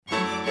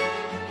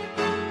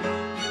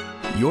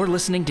You're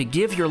listening to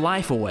Give Your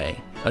Life Away,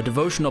 a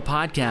devotional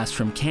podcast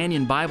from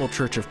Canyon Bible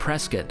Church of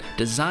Prescott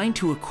designed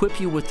to equip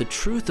you with the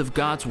truth of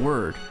God's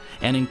Word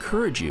and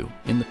encourage you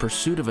in the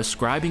pursuit of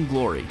ascribing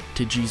glory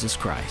to Jesus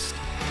Christ.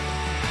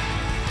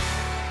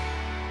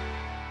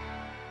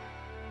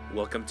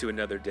 Welcome to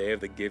another day of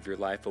the Give Your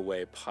Life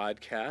Away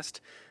podcast.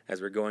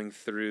 As we're going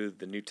through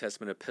the New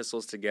Testament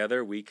epistles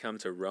together, we come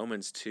to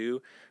Romans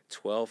 2,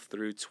 12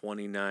 through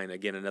 29.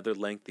 Again, another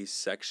lengthy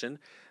section.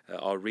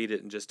 I'll read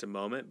it in just a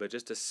moment, but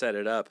just to set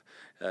it up,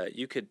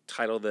 you could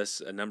title this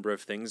a number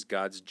of things: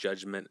 God's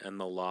judgment and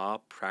the law,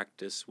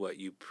 practice what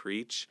you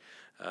preach.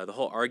 The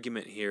whole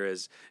argument here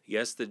is,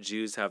 yes, the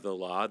Jews have the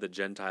law, the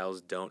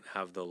Gentiles don't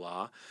have the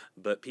law,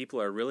 but people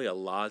are really a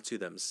law to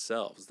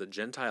themselves. The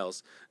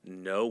Gentiles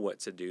know what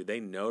to do. They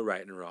know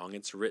right and wrong.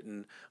 It's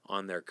written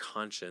on their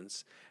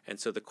conscience. And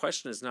so the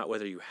question is not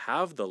whether you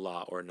have the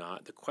law or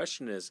not. The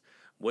question is,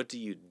 what do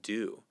you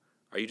do?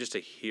 Are you just a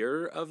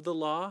hearer of the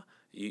law?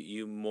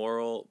 You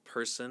moral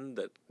person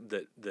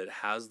that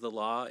has the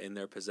law in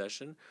their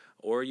possession?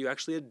 Or are you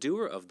actually a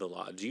doer of the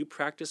law? Do you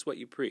practice what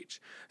you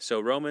preach? So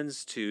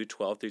Romans 2,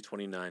 12 through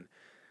 29,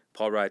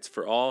 Paul writes,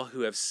 "For all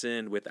who have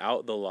sinned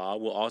without the law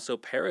will also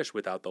perish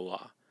without the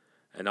law,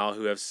 and all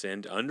who have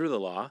sinned under the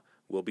law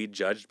will be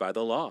judged by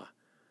the law.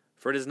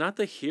 For it is not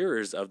the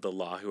hearers of the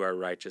law who are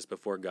righteous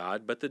before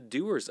God, but the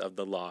doers of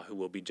the law who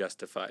will be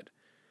justified.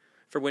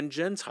 For when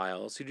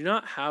Gentiles who do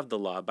not have the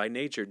law by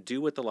nature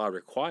do what the law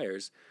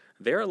requires,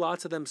 they are a law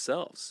to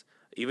themselves,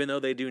 even though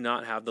they do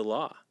not have the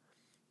law.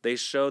 They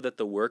show that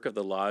the work of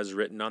the law is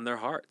written on their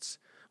hearts,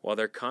 while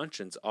their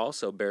conscience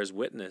also bears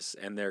witness,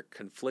 and their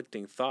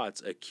conflicting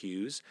thoughts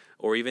accuse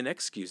or even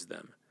excuse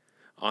them.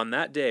 On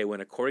that day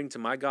when, according to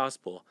my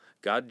gospel,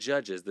 God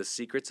judges the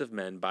secrets of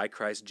men by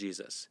Christ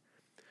Jesus.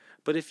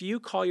 But if you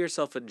call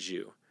yourself a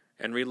Jew,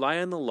 and rely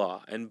on the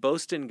law, and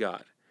boast in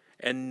God,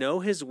 and know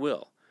His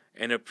will,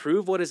 and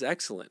approve what is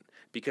excellent,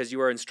 because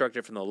you are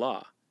instructed from the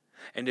law,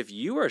 and if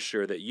you are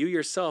sure that you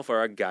yourself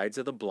are a guide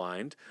to the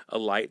blind, a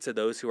light to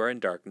those who are in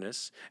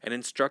darkness, an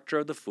instructor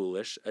of the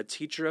foolish, a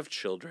teacher of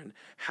children,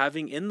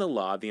 having in the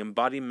law the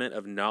embodiment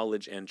of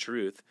knowledge and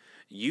truth,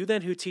 you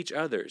then who teach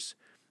others,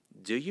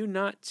 do you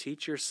not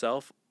teach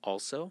yourself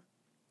also?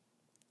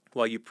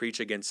 While you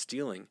preach against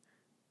stealing,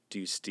 do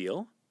you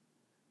steal?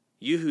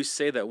 You who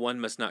say that one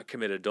must not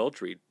commit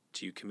adultery,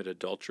 do you commit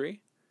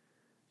adultery?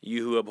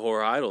 You who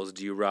abhor idols,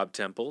 do you rob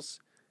temples?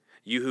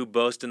 You who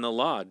boast in the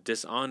law,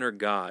 dishonor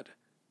God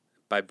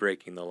by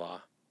breaking the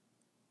law.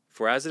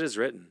 For as it is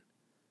written,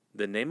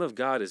 the name of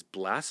God is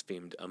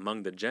blasphemed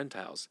among the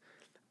Gentiles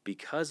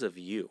because of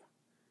you.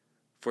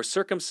 For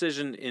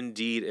circumcision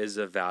indeed is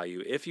of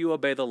value if you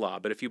obey the law,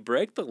 but if you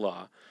break the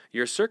law,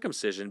 your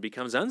circumcision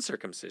becomes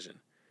uncircumcision.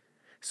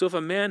 So if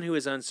a man who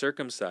is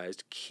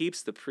uncircumcised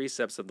keeps the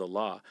precepts of the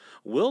law,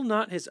 will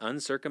not his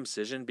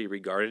uncircumcision be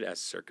regarded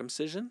as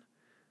circumcision?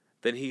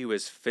 Then he who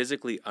is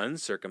physically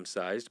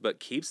uncircumcised but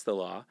keeps the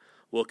law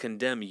will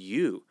condemn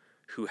you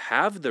who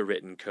have the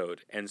written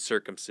code and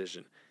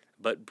circumcision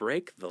but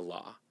break the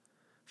law.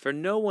 For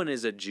no one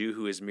is a Jew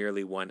who is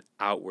merely one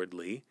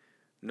outwardly,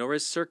 nor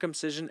is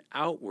circumcision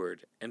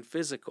outward and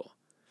physical.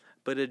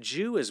 But a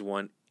Jew is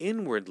one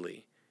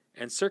inwardly,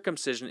 and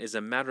circumcision is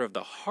a matter of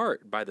the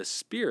heart by the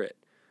Spirit,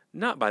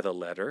 not by the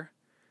letter.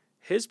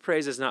 His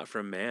praise is not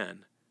from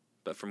man,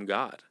 but from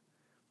God."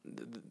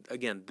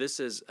 Again, this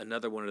is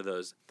another one of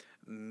those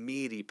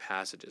meaty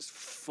passages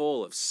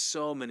full of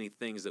so many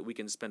things that we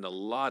can spend a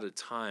lot of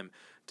time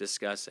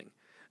discussing.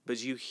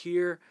 But you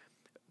hear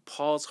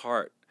Paul's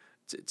heart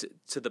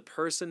to the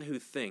person who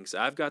thinks,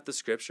 I've got the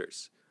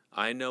scriptures,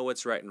 I know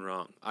what's right and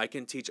wrong, I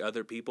can teach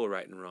other people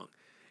right and wrong.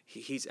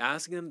 He's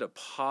asking them to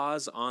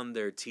pause on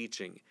their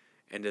teaching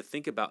and to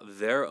think about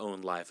their own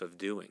life of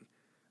doing.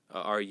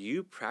 Are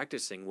you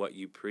practicing what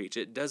you preach?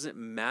 It doesn't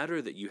matter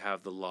that you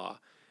have the law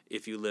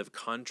if you live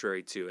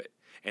contrary to it.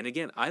 And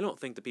again, I don't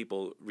think the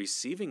people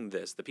receiving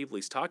this, the people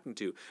he's talking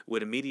to,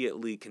 would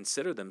immediately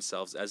consider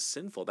themselves as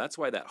sinful. That's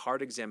why that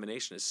heart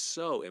examination is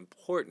so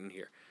important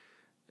here.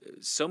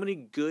 So many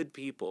good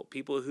people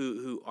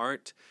who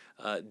aren't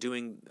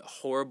doing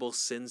horrible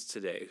sins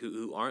today,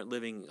 who aren't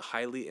living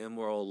highly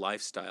immoral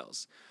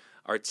lifestyles,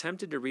 are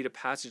tempted to read a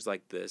passage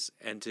like this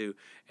and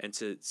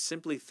to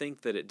simply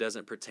think that it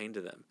doesn't pertain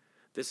to them.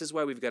 This is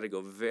why we've got to go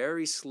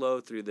very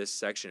slow through this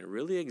section and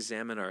really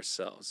examine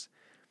ourselves.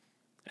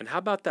 And how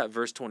about that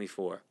verse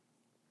 24?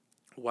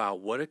 Wow,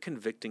 what a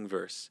convicting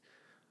verse.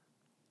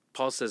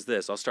 Paul says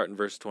this, I'll start in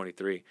verse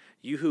 23.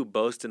 You who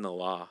boast in the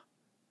law,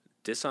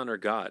 dishonor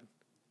God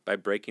by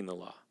breaking the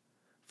law.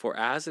 For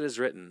as it is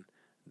written,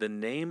 the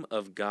name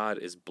of God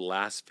is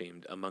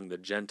blasphemed among the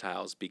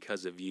Gentiles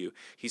because of you.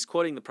 He's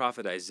quoting the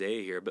prophet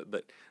Isaiah here,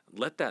 but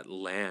let that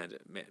land.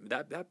 Man,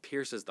 that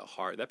pierces the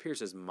heart. That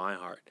pierces my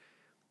heart.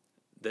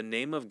 The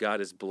name of God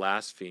is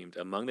blasphemed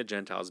among the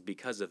Gentiles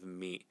because of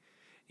me.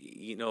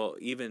 You know,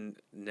 even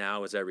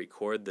now as I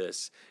record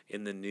this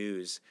in the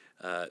news,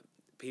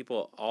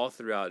 people all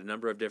throughout a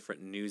number of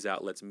different news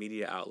outlets,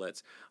 media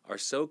outlets, are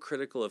so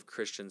critical of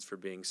Christians for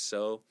being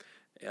so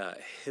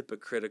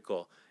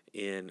hypocritical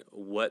in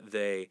what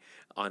they,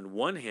 on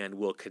one hand,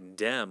 will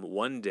condemn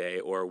one day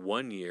or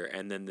 1 year,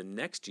 and then the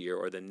next year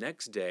or the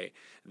next day,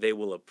 they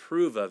will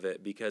approve of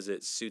it because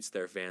it suits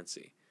their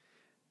fancy.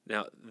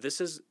 Now,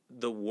 this is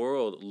the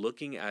world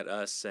looking at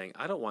us saying,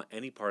 I don't want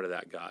any part of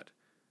that, God.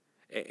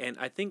 And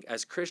I think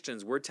as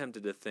Christians, we're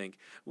tempted to think,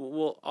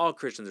 well, all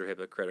Christians are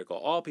hypocritical.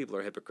 All people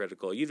are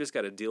hypocritical. You just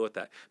got to deal with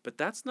that. But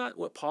that's not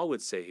what Paul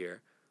would say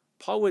here.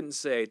 Paul wouldn't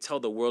say, tell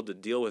the world to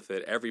deal with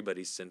it,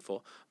 everybody's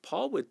sinful.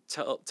 Paul would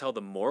tell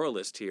the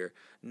moralist here,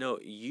 no,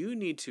 you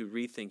need to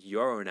rethink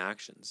your own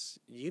actions.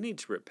 You need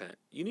to repent.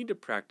 You need to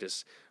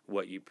practice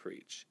what you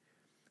preach.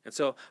 And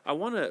so I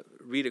want to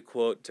read a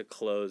quote to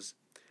close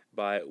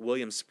by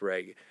William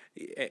Sprague.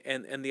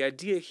 And the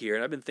idea here,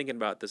 and I've been thinking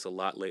about this a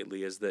lot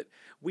lately, is that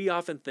we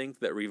often think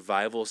that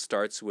revival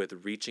starts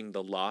with reaching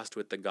the lost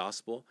with the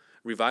gospel.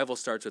 Revival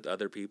starts with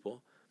other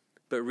people.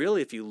 But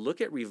really, if you look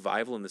at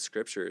revival in the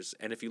scriptures,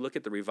 and if you look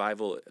at the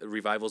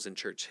revivals in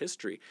church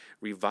history,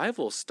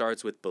 revival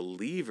starts with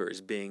believers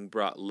being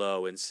brought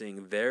low and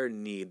seeing their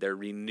need, their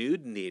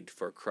renewed need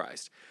for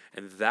Christ.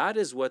 And that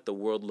is what the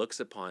world looks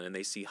upon, and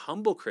they see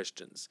humble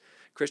Christians,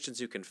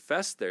 Christians who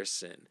confess their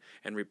sin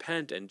and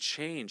repent and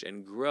change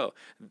and grow.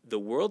 The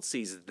world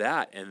sees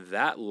that, and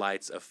that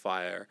lights a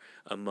fire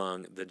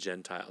among the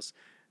Gentiles.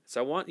 So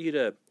I want you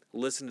to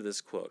listen to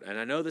this quote, and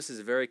I know this is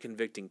a very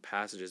convicting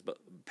passage,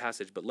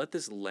 but let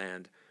this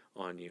land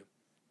on you.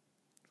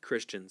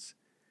 Christians,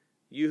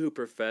 you who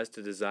profess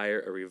to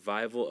desire a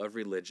revival of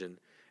religion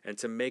and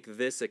to make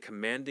this a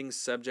commanding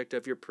subject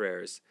of your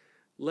prayers,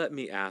 let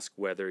me ask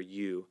whether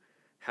you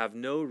have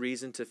no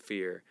reason to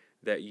fear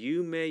that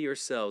you may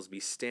yourselves be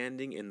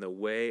standing in the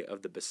way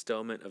of the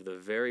bestowment of the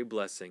very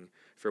blessing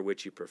for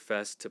which you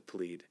profess to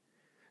plead.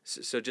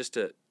 So just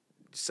to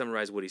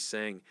summarize what he's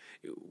saying,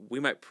 we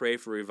might pray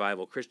for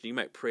revival. Christian, you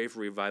might pray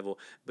for revival,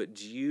 but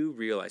do you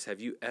realize,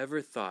 have you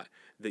ever thought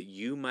that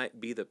you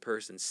might be the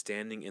person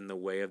standing in the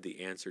way of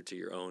the answer to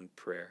your own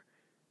prayer?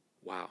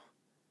 Wow.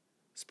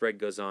 Sprague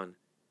goes on,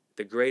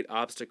 the great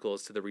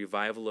obstacles to the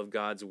revival of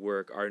God's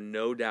work are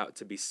no doubt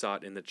to be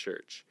sought in the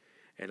church,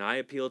 and I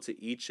appeal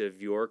to each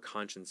of your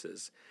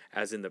consciences,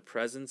 as in the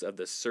presence of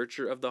the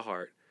searcher of the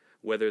heart,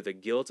 whether the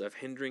guilt of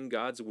hindering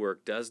God's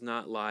work does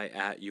not lie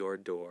at your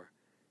door.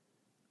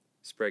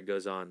 Sprague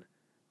goes on,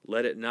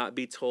 let it not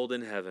be told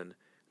in heaven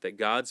that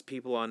God's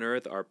people on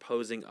earth are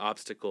posing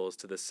obstacles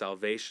to the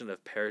salvation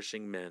of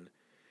perishing men.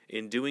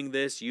 In doing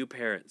this, you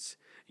parents,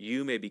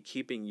 you may be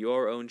keeping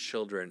your own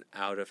children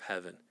out of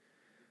heaven.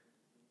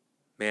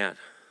 Man,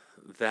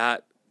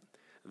 that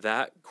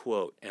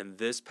quote and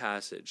this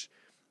passage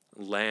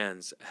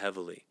lands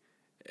heavily.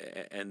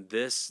 And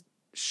this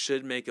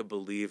should make a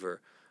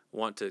believer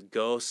want to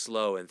go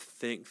slow and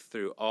think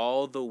through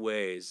all the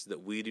ways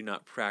that we do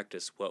not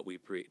practice what we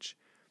preach.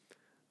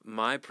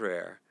 My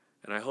prayer,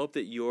 and I hope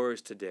that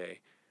yours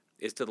today,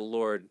 is to the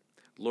Lord,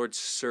 Lord,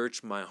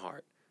 search my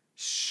heart.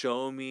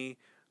 Show me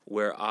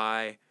where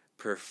I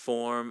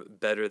perform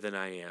better than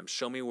I am.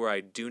 Show me where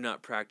I do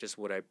not practice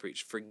what I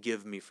preach.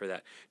 Forgive me for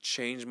that.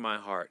 Change my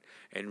heart.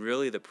 And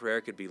really the prayer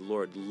could be,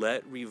 Lord,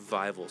 let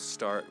revival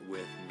start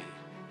with me.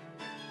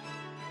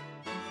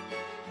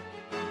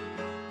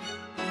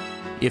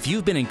 If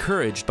you've been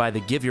encouraged by the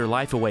Give Your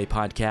Life Away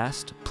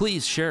podcast,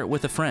 please share it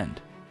with a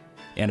friend.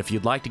 And if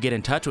you'd like to get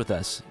in touch with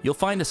us, you'll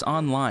find us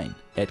online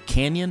at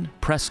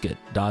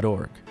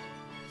canyonprescott.org.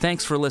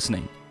 Thanks for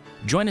listening.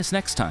 Join us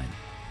next time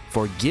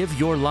for Give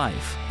Your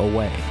Life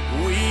Away.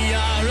 We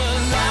are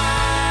alive.